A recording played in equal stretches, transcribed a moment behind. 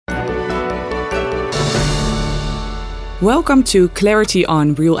Welcome to Clarity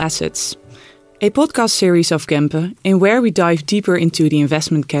on Real Assets, a podcast series of Kempen in where we dive deeper into the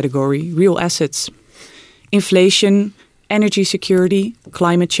investment category real assets. Inflation, energy security,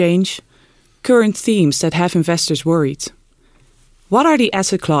 climate change, current themes that have investors worried. What are the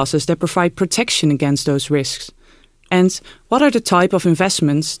asset classes that provide protection against those risks? And what are the type of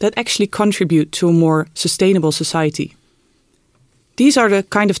investments that actually contribute to a more sustainable society? These are the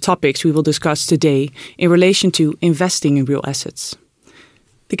kind of topics we will discuss today in relation to investing in real assets.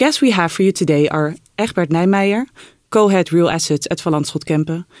 The guests we have for you today are Egbert Nijmeijer, co-head real assets at Van Lanschot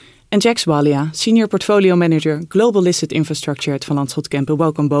Kempen, and Jack Swalia, senior portfolio manager, global listed infrastructure at Van Lanschot Kempen.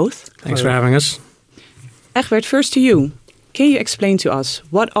 Welcome both. Thanks for having us. Egbert, first to you. Can you explain to us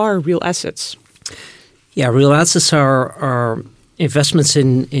what are real assets? Yeah, real assets are investments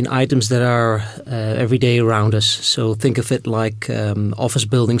in items that are every day around us. So think of it like office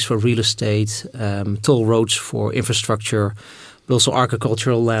buildings for real estate, toll roads for infrastructure, but also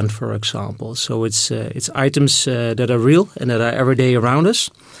agricultural land, for example. So it's items that are real and that are every day around us.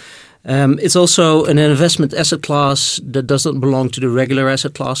 It's also an investment asset class that doesn't belong to the regular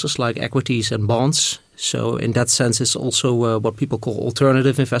asset classes like equities and bonds. So in that sense, it's also what people call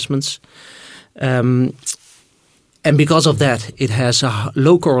alternative investments. And because of that, it has a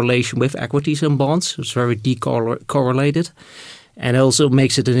low correlation with equities and bonds. It's very decorrelated. And it also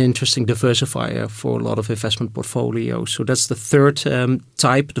makes it an interesting diversifier for a lot of investment portfolios. So that's the third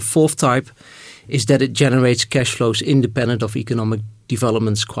type. The fourth type is that it generates cash flows independent of economic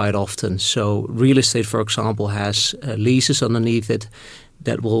developments quite often. So real estate, for example, has leases underneath it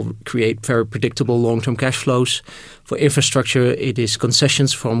that will create very predictable long-term cash flows. For infrastructure, it is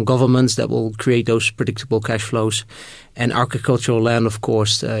concessions from governments that will create those predictable cash flows. And agricultural land, of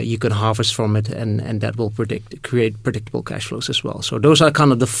course, you can harvest from it and that will create predictable cash flows as well. So those are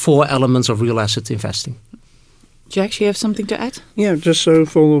kind of the four elements of real asset investing. Jack, you have something to add? Yeah, just so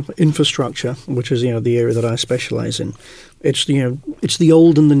for infrastructure, which is the area that I specialize in, it's the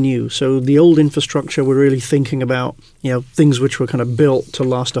old and the new. So the old infrastructure, we're really thinking about things which were kind of built to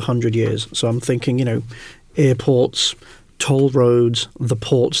last 100 years. So I'm thinking airports, toll roads, the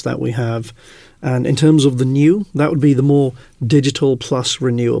ports that we have. And in terms of the new, that would be the more digital plus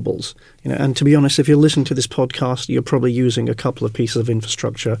renewables. And to be honest, if you're listening to this podcast, you're probably using a couple of pieces of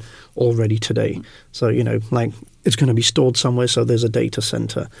infrastructure already today. So, like it's going to be stored somewhere, so there's a data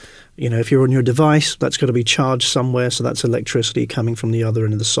center. If you're on your device, that's got to be charged somewhere, so that's electricity coming from the other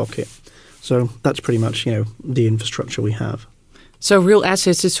end of the socket. So that's pretty much, the infrastructure we have. So real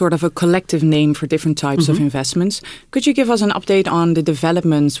assets is sort of a collective name for different types of investments. Could you give us an update on the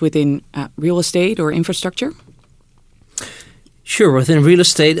developments within real estate or infrastructure? Sure. Within real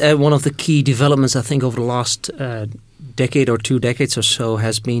estate, one of the key developments, I think, over the last decade or 2 decades or so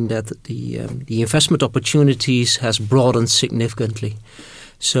has been that the investment opportunities has broadened significantly.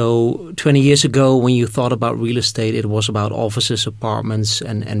 So 20 years ago, when you thought about real estate, it was about offices, apartments,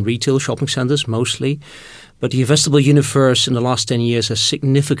 and retail shopping centers mostly. But the investable universe in the last 10 years has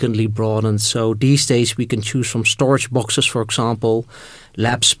significantly broadened. So these days we can choose from storage boxes, for example,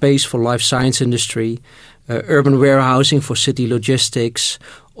 lab space for life science industry, urban warehousing for city logistics,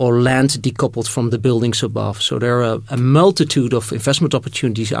 or land decoupled from the buildings above. So there are a multitude of investment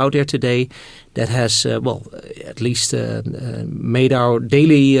opportunities out there today that has, at least made our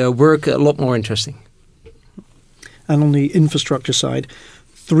daily work a lot more interesting. And on the infrastructure side,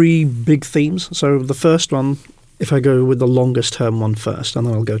 3 big themes. So the first one, if I go with the longest term one first, and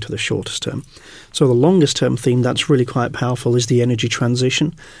then I'll go to the shortest term. So the longest term theme that's really quite powerful is the energy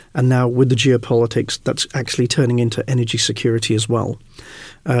transition. And now with the geopolitics, that's actually turning into energy security as well.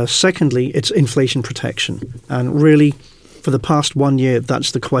 Secondly, it's inflation protection. And really, for the past 1 year, that's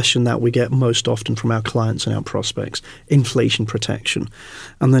the question that we get most often from our clients and our prospects, inflation protection.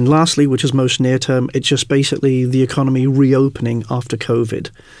 And then lastly, which is most near term, it's just basically the economy reopening after COVID.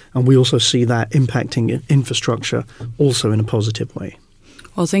 And we also see that impacting infrastructure also in a positive way.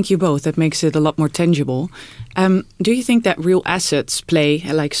 Well, thank you both. That makes it a lot more tangible. Do you think that real assets play,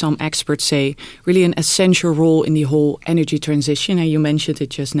 like some experts say, really an essential role in the whole energy transition? And you mentioned it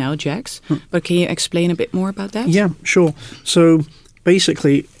just now, Jax. But can you explain a bit more about that? Yeah, sure. So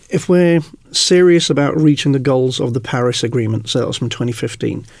basically, if we're serious about reaching the goals of the Paris Agreement, so that was from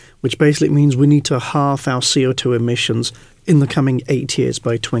 2015, which basically means we need to halve our CO2 emissions in the coming 8 years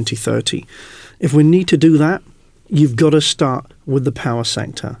by 2030. If we need to do that, you've got to start with the power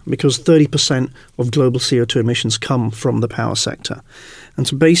sector because 30% of global CO2 emissions come from the power sector. And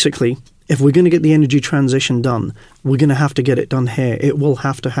so basically, if we're going to get the energy transition done, we're going to have to get it done here. It will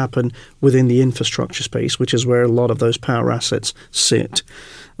have to happen within the infrastructure space, which is where a lot of those power assets sit.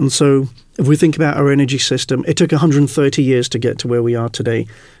 And so if we think about our energy system, it took 130 years to get to where we are today,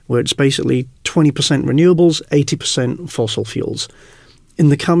 where it's basically 20% renewables, 80% fossil fuels. In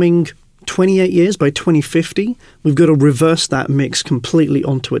the coming 28 years, by 2050, we've got to reverse that mix completely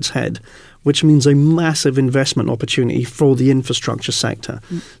onto its head, which means a massive investment opportunity for the infrastructure sector.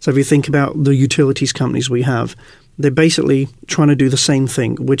 So if you think about the utilities companies we have, they're basically trying to do the same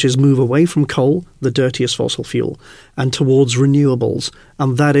thing, which is move away from coal, the dirtiest fossil fuel, and towards renewables.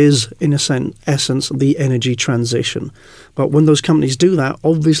 And that is, in essence, the energy transition. But when those companies do that,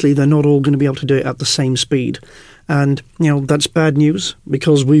 obviously they're not all going to be able to do it at the same speed. And, that's bad news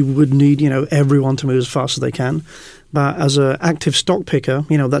because we would need, everyone to move as fast as they can. But as an active stock picker,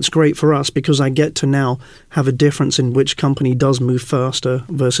 that's great for us because I get to now have a difference in which company does move faster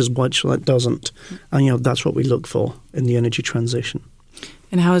versus which that doesn't. And, that's what we look for in the energy transition.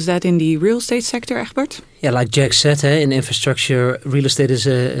 And how is that in the real estate sector, Egbert? Yeah, like Jack said, in infrastructure, real estate is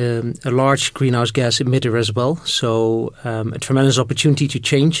a large greenhouse gas emitter as well. So a tremendous opportunity to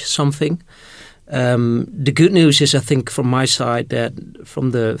change something. The good news is, I think, from my side, that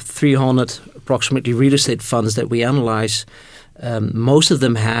from the 300 approximately real estate funds that we analyze, most of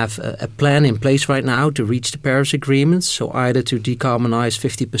them have a plan in place right now to reach the Paris Agreement. So either to decarbonize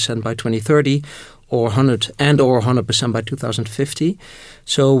 50% by 2030 or 100% by 2050.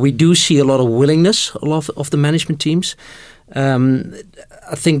 So we do see a lot of willingness of the management teams.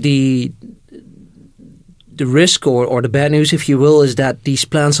 I think the risk or the bad news, if you will, is that these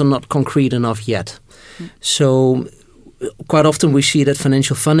plans are not concrete enough yet. So quite often we see that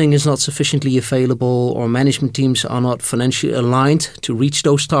financial funding is not sufficiently available or management teams are not financially aligned to reach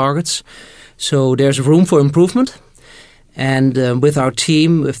those targets. So there's room for improvement. And with our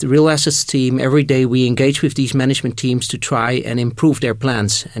team, with the Real Assets team, every day we engage with these management teams to try and improve their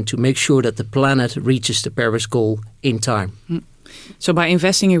plans and to make sure that the planet reaches the Paris goal in time. So by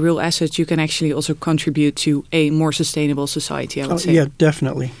investing in real assets, you can actually also contribute to a more sustainable society, I would say. Yeah,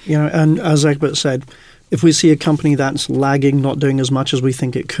 definitely. And as Egbert said, if we see a company that's lagging, not doing as much as we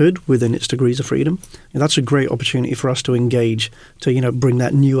think it could within its degrees of freedom, that's a great opportunity for us to engage, to bring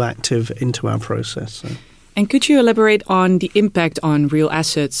that new active into our process. So. And could you elaborate on the impact on real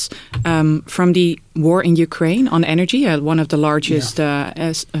assets from the war in Ukraine on energy, one of the largest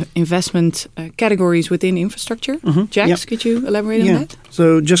investment categories within infrastructure? Jax, could you elaborate on that?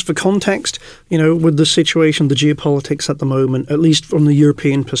 So just for context, with the situation, the geopolitics at the moment, at least from the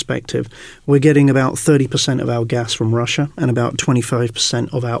European perspective, we're getting about 30% of our gas from Russia and about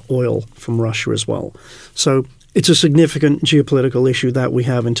 25% of our oil from Russia as well. So it's a significant geopolitical issue that we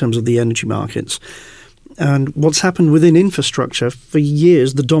have in terms of the energy markets. And what's happened within infrastructure, for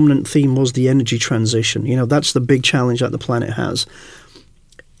years, the dominant theme was the energy transition. That's the big challenge that the planet has.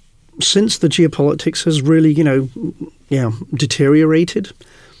 Since the geopolitics has really, deteriorated,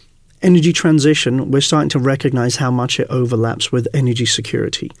 energy transition, we're starting to recognize how much it overlaps with energy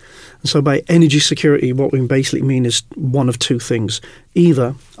security. And so by energy security, what we basically mean is one of two things.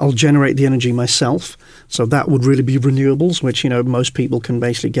 Either I'll generate the energy myself, so that would really be renewables, which, most people can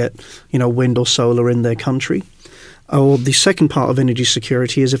basically get, wind or solar in their country. Or the second part of energy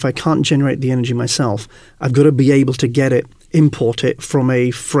security is if I can't generate the energy myself, I've got to be able to get it, import it from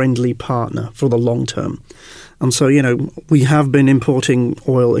a friendly partner for the long term. And so, we have been importing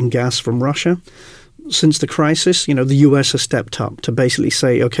oil and gas from Russia. Since the crisis, the US has stepped up to basically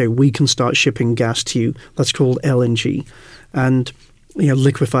say, okay, we can start shipping gas to you. That's called LNG and,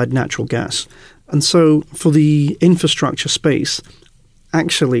 liquefied natural gas. And so for the infrastructure space,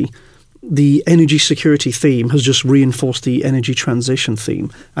 actually, the energy security theme has just reinforced the energy transition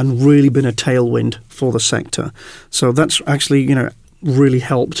theme and really been a tailwind for the sector. So that's actually, really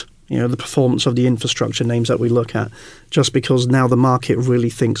helped the performance of the infrastructure names that we look at, just because now the market really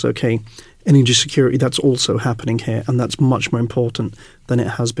thinks, okay, energy security, that's also happening here, and that's much more important than it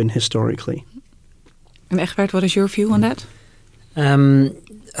has been historically. And Egbert, what is your view on that?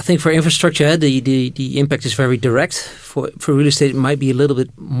 I think for infrastructure, the impact is very direct. For real estate, it might be a little bit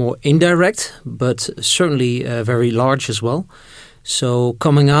more indirect, but certainly very large as well. So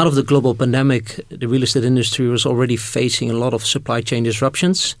coming out of the global pandemic, the real estate industry was already facing a lot of supply chain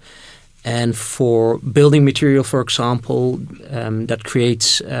disruptions. And for building material, for example, that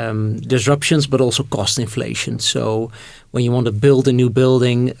creates disruptions, but also cost inflation. So when you want to build a new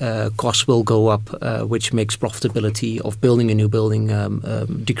building, costs will go up, which makes profitability of building a new building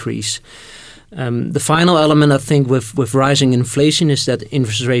decrease. The final element, I think, with rising inflation is that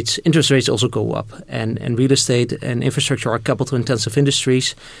interest rates also go up, and real estate and infrastructure are capital-intensive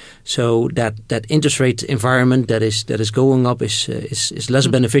industries, so that interest rate environment that is going up is less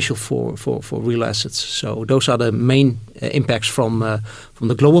beneficial for real assets. So those are the main impacts from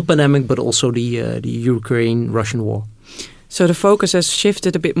the global pandemic, but also the Ukraine-Russian war. So the focus has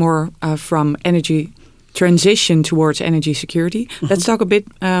shifted a bit more from energy transition towards energy security. Let's talk a bit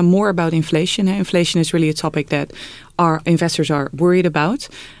more about inflation. Inflation is really a topic that our investors are worried about.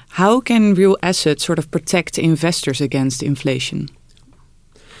 How can real assets sort of protect investors against inflation?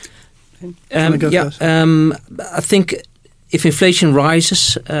 I think if inflation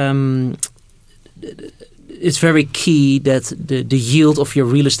rises, it's very key that the yield of your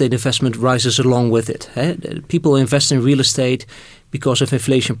real estate investment rises along with it. People invest in real estate because of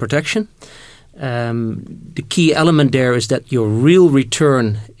inflation protection. The key element there is that your real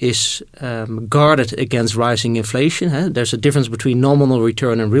return is guarded against rising inflation. There's a difference between nominal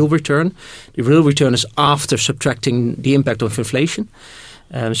return and real return. The real return is after subtracting the impact of inflation.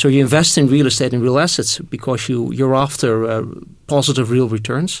 So you invest in real estate and real assets because you're after positive real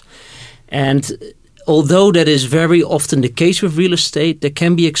returns. And although that is very often the case with real estate, there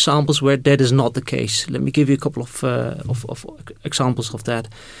can be examples where that is not the case. Let me give you a couple of examples of that.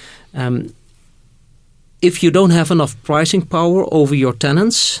 If you don't have enough pricing power over your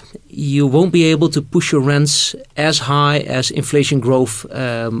tenants, you won't be able to push your rents as high as inflation growth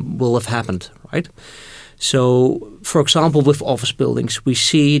will have happened, right? So, for example, with office buildings, we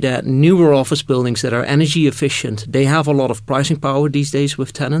see that newer office buildings that are energy efficient, they have a lot of pricing power these days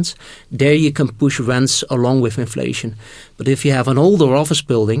with tenants. There you can push rents along with inflation. But if you have an older office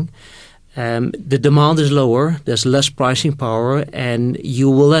building, the demand is lower, there's less pricing power, and you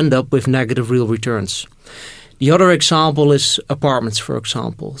will end up with negative real returns. The other example is apartments, for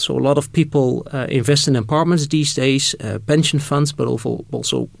example. So a lot of people invest in apartments these days, pension funds, but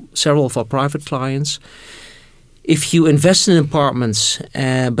also several of our private clients. If you invest in apartments,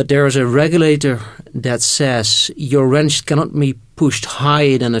 but there is a regulator that says your rent cannot be pushed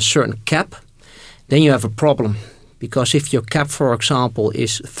higher than a certain cap, then you have a problem. Because if your cap, for example,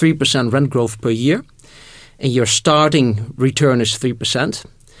 is 3% rent growth per year, and your starting return is 3%,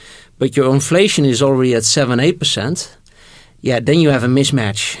 but your inflation is already at 7-8%, then you have a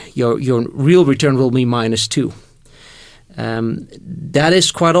mismatch. Your real return will be -2. That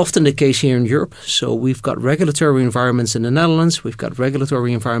is quite often the case here in Europe. So we've got regulatory environments in the Netherlands. We've got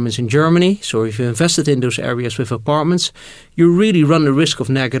regulatory environments in Germany. So if you invested in those areas with apartments, you really run the risk of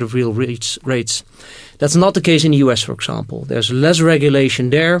negative real rates. That's not the case in the US, for example. There's less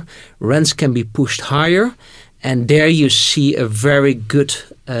regulation there. Rents can be pushed higher. And there you see a very good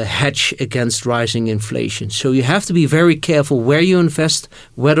hedge against rising inflation. So you have to be very careful where you invest,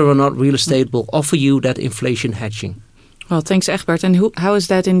 whether or not real estate will offer you that inflation hedging. Well, thanks, Egbert. And how is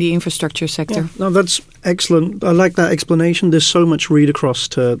that in the infrastructure sector? Yeah, no, that's excellent. I like that explanation. There's so much read across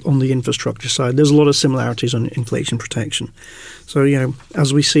on the infrastructure side. There's a lot of similarities on inflation protection. So,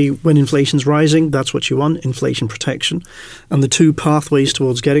 as we see, when inflation's rising, that's what you want, inflation protection. And the two pathways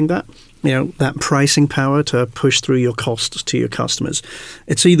towards getting that, that pricing power to push through your costs to your customers.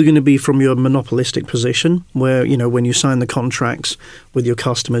 It's either going to be from your monopolistic position where, when you sign the contracts with your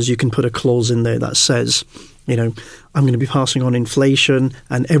customers, you can put a clause in there that says, I'm going to be passing on inflation,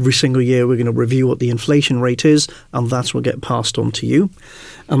 and every single year we're going to review what the inflation rate is, and that's what get passed on to you.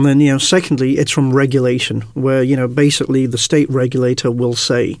 And then, secondly, it's from regulation where, basically the state regulator will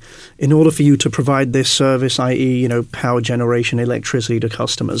say, in order for you to provide this service, i.e., power generation, electricity to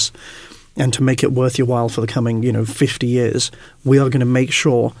customers, and to make it worth your while for the coming, 50 years, we are going to make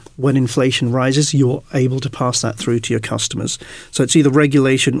sure when inflation rises, you're able to pass that through to your customers. So it's either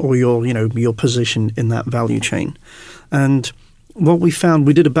regulation or your position in that value chain. And what we found,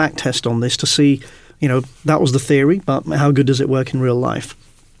 we did a back test on this to see, that was the theory, but how good does it work in real life?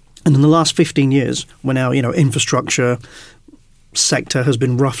 And in the last 15 years, when our, infrastructure sector has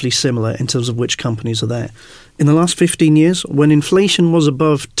been roughly similar in terms of which companies are there. In the last 15 years, when inflation was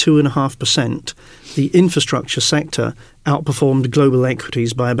above 2.5%, the infrastructure sector outperformed global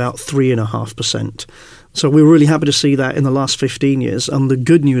equities by about 3.5%. So we're really happy to see that in the last 15 years. And the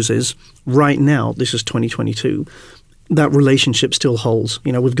good news is, right now, this is 2022, that relationship still holds.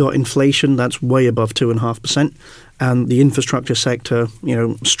 We've got inflation that's way above 2.5%, and the infrastructure sector,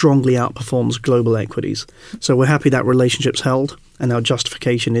 strongly outperforms global equities. So we're happy that relationship's held, and our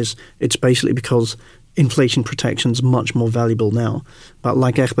justification is it's basically because inflation protection's much more valuable now. But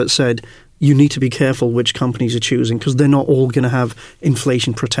like Egbert said, you need to be careful which companies you're choosing because they're not all going to have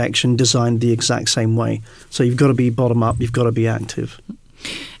inflation protection designed the exact same way. So you've got to be bottom up, you've got to be active.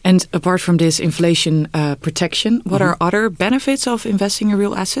 And apart from this inflation protection, what are other benefits of investing in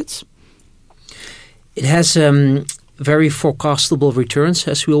real assets? It has very forecastable returns,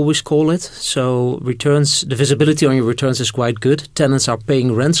 as we always call it. So returns, the visibility on your returns is quite good. Tenants are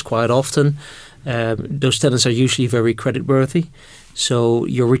paying rents quite often. Those tenants are usually very creditworthy. So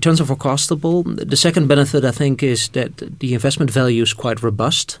your returns are forecastable. The second benefit, I think, is that the investment value is quite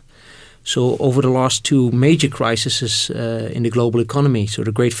robust. So over the last two major crises in the global economy, so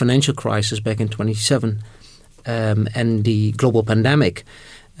the great financial crisis back in 1927 and the global pandemic,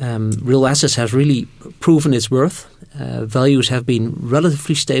 real assets has really proven its worth. Values have been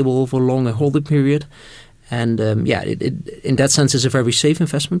relatively stable over a longer holding period. And in that sense, it's a very safe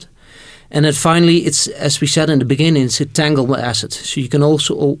investment. And then finally, it's, as we said in the beginning, it's a tangible asset. So you can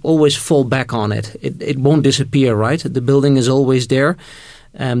also always fall back on it. It won't disappear, right? The building is always there.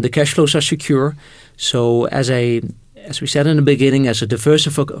 The cash flows are secure. So as we said in the beginning, as a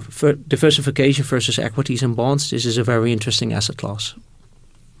diversification versus equities and bonds, this is a very interesting asset class.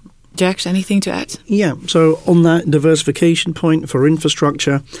 Jax, anything to add? Yeah, so on that diversification point for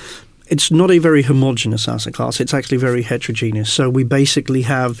infrastructure, it's not a very homogeneous asset class. It's actually very heterogeneous. So we basically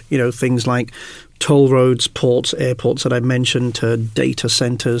have, things like toll roads, ports, airports that I mentioned, to data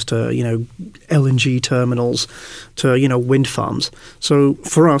centers, to, LNG terminals, to, wind farms. So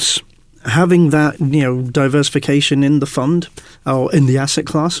for us, having that, diversification in the fund or in the asset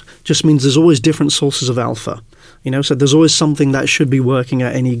class just means there's always different sources of alpha. So there's always something that should be working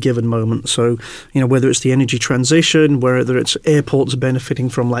at any given moment. So, whether it's the energy transition, whether it's airports benefiting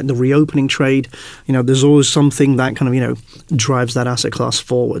from like the reopening trade, there's always something that kind of, drives that asset class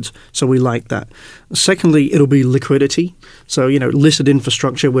forward. So we like that. Secondly, it'll be liquidity. So, listed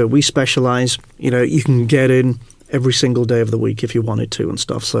infrastructure where we specialize, you can get in every single day of the week if you wanted to and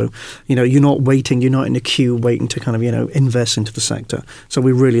stuff. So, you're not waiting, you're not in a queue waiting to kind of, invest into the sector. So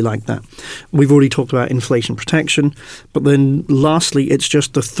we really like that. We've already talked about inflation protection, but then lastly, it's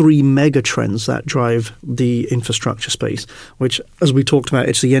just the three mega trends that drive the infrastructure space, which, as we talked about,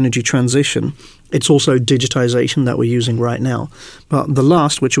 it's the energy transition. It's also digitization that we're using right now. But the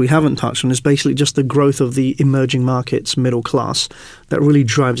last, which we haven't touched on, is basically just the growth of the emerging markets middle class that really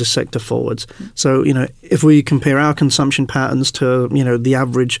drives the sector forwards. So, if we compare our consumption patterns to, the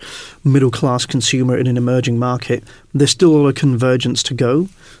average middle class consumer in an emerging market, there's still a lot of convergence to go.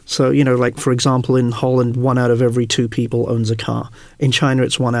 So, like, for example, in Holland, 1 out of every 2 people owns a car. In China,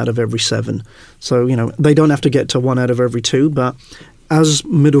 it's 1 out of every 7. So, they don't have to get to 1 out of every 2, but as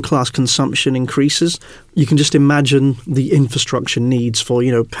middle-class consumption increases, you can just imagine the infrastructure needs for,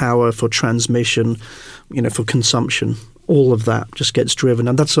 power, for transmission, for consumption. All of that just gets driven.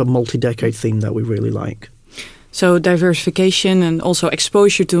 And that's a multi-decade theme that we really like. So diversification and also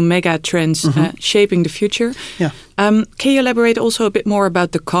exposure to mega trends shaping the future. Yeah. Can you elaborate also a bit more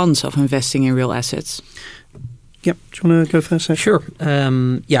about the cons of investing in real assets? Yep. Do you want to go first? Sure.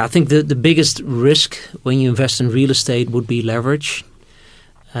 I think the biggest risk when you invest in real estate would be leverage.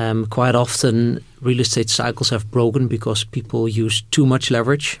 Quite often, real estate cycles have broken because people use too much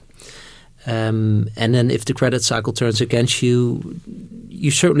leverage. And then if the credit cycle turns against you, you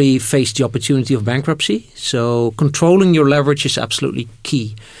certainly face the opportunity of bankruptcy. So controlling your leverage is absolutely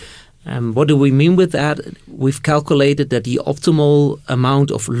key. What do we mean with that? We've calculated that the optimal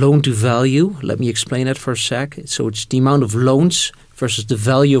amount of loan to value, let me explain that for a sec. So it's the amount of loans versus the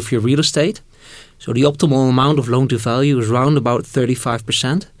value of your real estate. So the optimal amount of loan to value is around about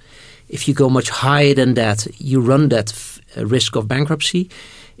 35%. If you go much higher than that, you run that risk of bankruptcy.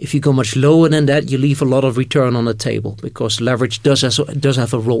 If you go much lower than that, you leave a lot of return on the table because leverage does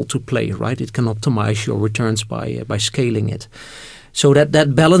have a role to play, right? It can optimize your returns by scaling it. So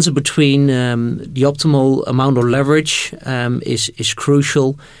that balance between the optimal amount of leverage is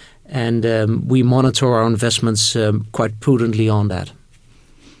crucial, and we monitor our investments quite prudently on that.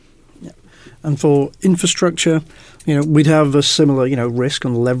 And for infrastructure, we'd have a similar, risk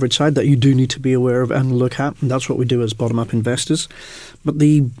on the leverage side that you do need to be aware of and look at. And that's what we do as bottom-up investors. But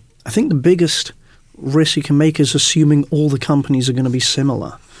I think the biggest risk you can make is assuming all the companies are going to be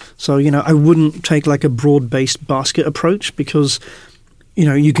similar. So, I wouldn't take like a broad-based basket approach because,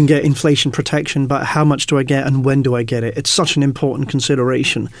 you can get inflation protection, but how much do I get and when do I get it? It's such an important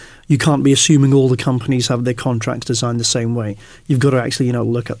consideration. You can't be assuming all the companies have their contracts designed the same way. You've got to actually,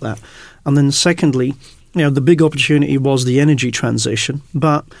 look at that. And then secondly, the big opportunity was the energy transition,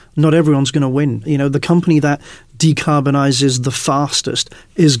 but not everyone's going to win. The company that decarbonizes the fastest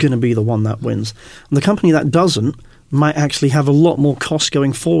is going to be the one that wins. And the company that doesn't might actually have a lot more costs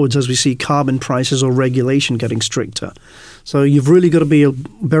going forwards as we see carbon prices or regulation getting stricter. So you've really got to be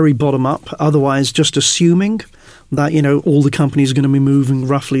very bottom up. Otherwise, just assuming that, all the companies are going to be moving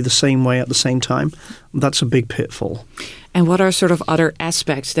roughly the same way at the same time. That's a big pitfall. And what are sort of other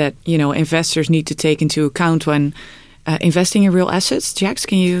aspects that, investors need to take into account when investing in real assets? Jax,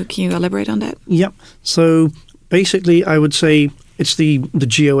 can you elaborate on that? Yep. So basically, I would say it's the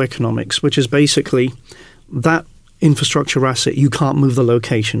geoeconomics, which is basically that infrastructure asset, you can't move the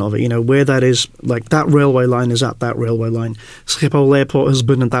location of it. Where that is, like that railway line is at that railway line. Schiphol Airport has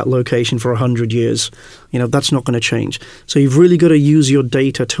been at that location for 100 years. That's not going to change. So you've really got to use your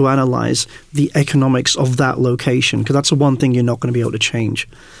data to analyze the economics of that location, because that's the one thing you're not going to be able to change.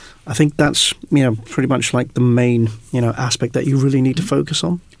 I think that's, pretty much like the main, aspect that you really need to focus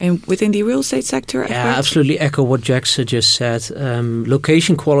on. And within the real estate sector? Yeah, absolutely echo what Jax just said.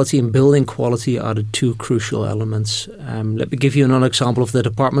 Location quality and building quality are the two crucial elements. Let me give you another example of the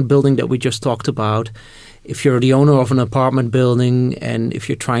apartment building that we just talked about. If you're the owner of an apartment building and if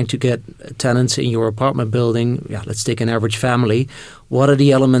you're trying to get tenants in your apartment building, let's take an average family, what are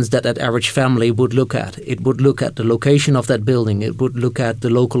the elements that average family would look at? It would look at the location of that building. It would look at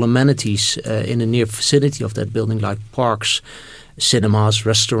the local amenities in the near vicinity of that building, like parks, cinemas,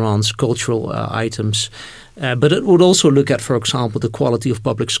 restaurants, cultural items. But it would also look at, for example, the quality of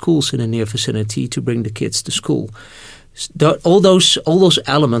public schools in the near vicinity to bring the kids to school. All those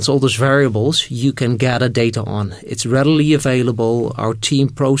elements, all those variables, you can gather data on. It's readily available. Our team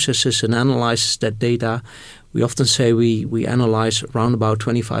processes and analyzes that data. We often say we analyze around about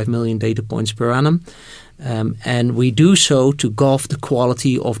 25 million data points per annum. And we do so to gauge the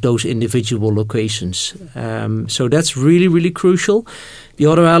quality of those individual locations. So that's really, really crucial. The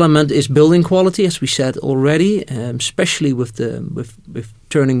other element is building quality, as we said already, especially with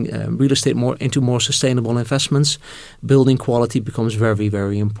turning real estate into more sustainable investments. Building quality becomes very,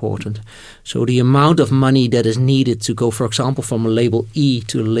 very important. So the amount of money that is needed to go, for example, from a label E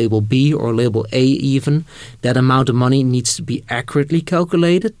to a label B or a label A even, that amount of money needs to be accurately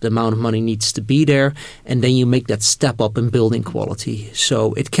calculated. The amount of money needs to be there. And then you make that step up in building quality.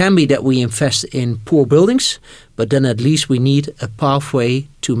 So it can be that we invest in poor buildings, but then at least we need a pathway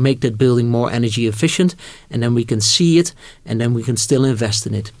to make that building more energy efficient, and then we can see it, and then we can still invest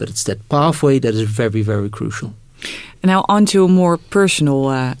in it. But it's that pathway that is very, very crucial. And now on to a more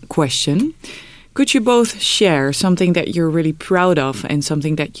personal question. Could you both share something that you're really proud of and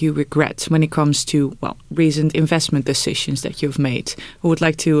something that you regret when it comes to, recent investment decisions that you've made? Who would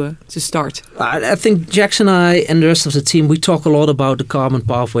like to start? I think Jax and I and the rest of the team, we talk a lot about the carbon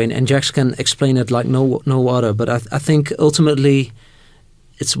pathway, and Jax can explain it like no other. But I think ultimately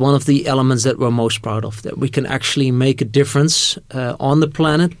it's one of the elements that we're most proud of, that we can actually make a difference on the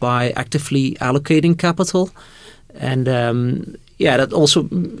planet by actively allocating capital. And that also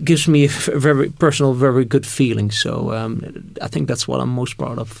gives me a very personal, very good feeling. So I think that's what I'm most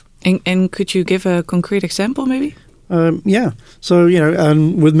proud of. And could you give a concrete example, maybe? So,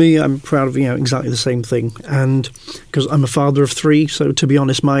 with me, I'm proud of, exactly the same thing. And because I'm a father of 3, so to be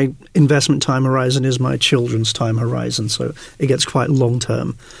honest, my investment time horizon is my children's time horizon. So it gets quite long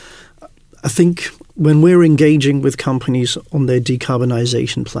term. I think when we're engaging with companies on their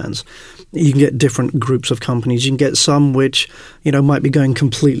decarbonization plans, you can get different groups of companies. You can get some which, might be going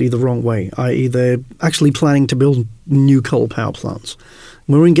completely the wrong way, i.e. they're actually planning to build new coal power plants.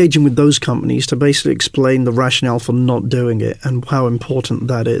 We're engaging with those companies to basically explain the rationale for not doing it and how important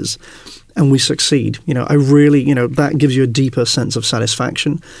that is. And we succeed. I really, that gives you a deeper sense of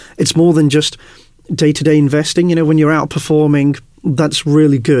satisfaction. It's more than just day-to-day investing. When you're outperforming, that's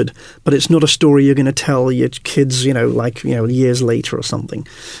really good, but it's not a story you're going to tell your kids, years later or something.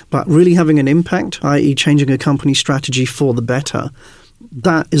 But really having an impact, i.e. changing a company strategy for the better,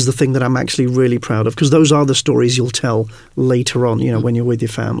 that is the thing that I'm actually really proud of, because those are the stories you'll tell later on, when you're with your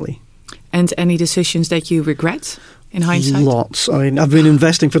family. And any decisions that you regret in hindsight? Lots. I mean, I've been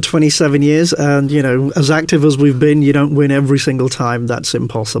investing for 27 years and, as active as we've been, you don't win every single time. That's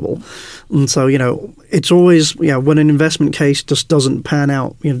impossible. And so, it's always, when an investment case just doesn't pan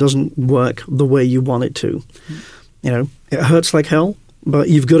out, doesn't work the way you want it to. It hurts like hell, but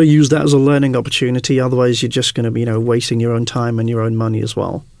you've got to use that as a learning opportunity. Otherwise, you're just going to be, wasting your own time and your own money as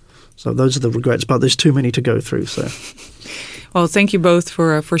well. So those are the regrets, but there's too many to go through. So, well, thank you both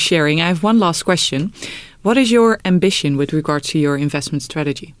for sharing. I have one last question. What is your ambition with regard to your investment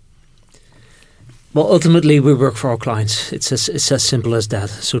strategy? Well, ultimately, we work for our clients. It's as simple as that.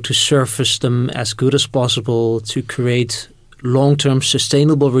 So to service them as good as possible, to create long-term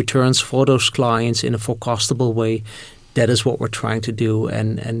sustainable returns for those clients in a forecastable way, that is what we're trying to do.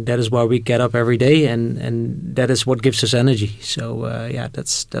 And that is why we get up every day, and that is what gives us energy. So,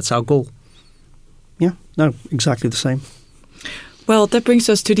 that's our goal. Yeah, no, exactly the same. Well, that brings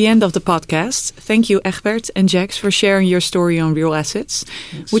us to the end of the podcast. Thank you, Egbert and Jax, for sharing your story on real assets.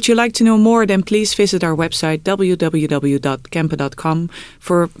 Thanks. Would you like to know more? Then please visit our website, www.kempen.com,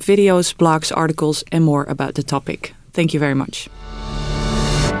 for videos, blogs, articles, and more about the topic. Thank you very much.